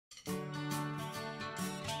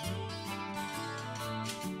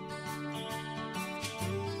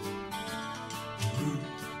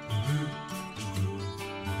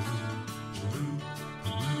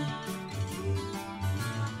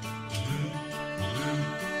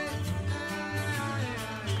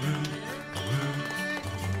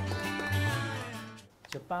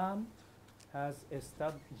Japan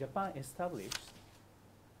established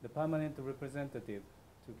the permanent representative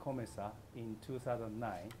to COMESA in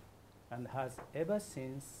 2009 and has ever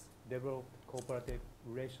since developed cooperative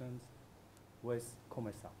relations with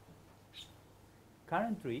COMESA.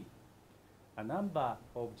 Currently, a number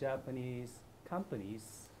of Japanese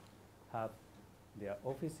companies have their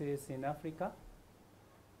offices in Africa,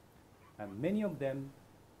 and many of them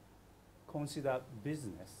consider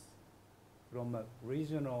business from a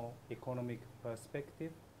regional economic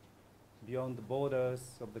perspective beyond the borders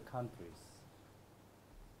of the countries.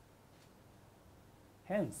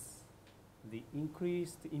 Hence, the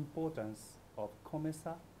increased importance of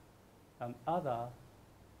COMESA and other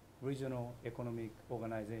regional economic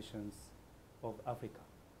organizations of Africa.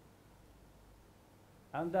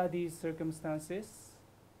 Under these circumstances,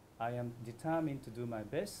 I am determined to do my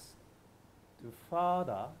best to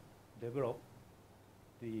further develop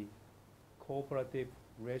the cooperative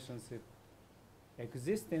relationship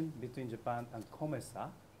existing between Japan and COMESA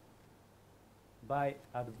by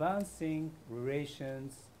advancing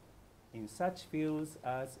relations in such fields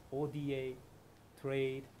as ODA,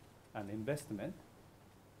 trade, and investment,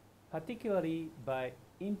 particularly by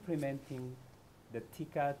implementing the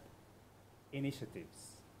TICAD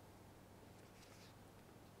initiatives,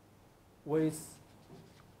 with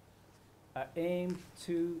an aim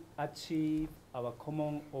to achieve our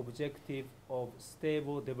common objective of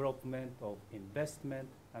stable development of investment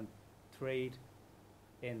and trade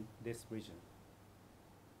in this region.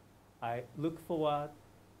 I look forward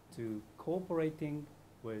to cooperating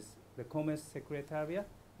with the COMESA Secretariat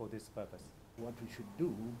for this purpose. What we should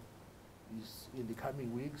do is, in the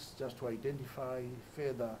coming weeks, just to identify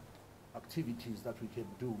further activities that we can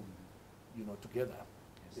do, together,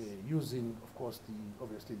 using, of course,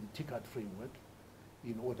 obviously the TICAD framework,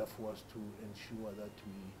 in order for us to ensure that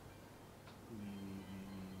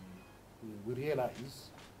we realize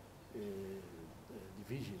the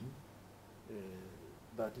vision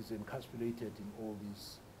that is encapsulated in all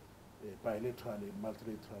these bilateral and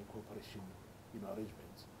multilateral cooperation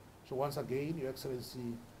arrangements. So once again, Your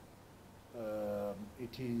Excellency,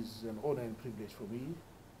 it is an honor and privilege for me,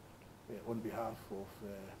 on behalf of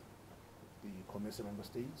the COMESA member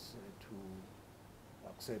states, to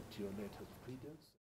accept your letter of credence.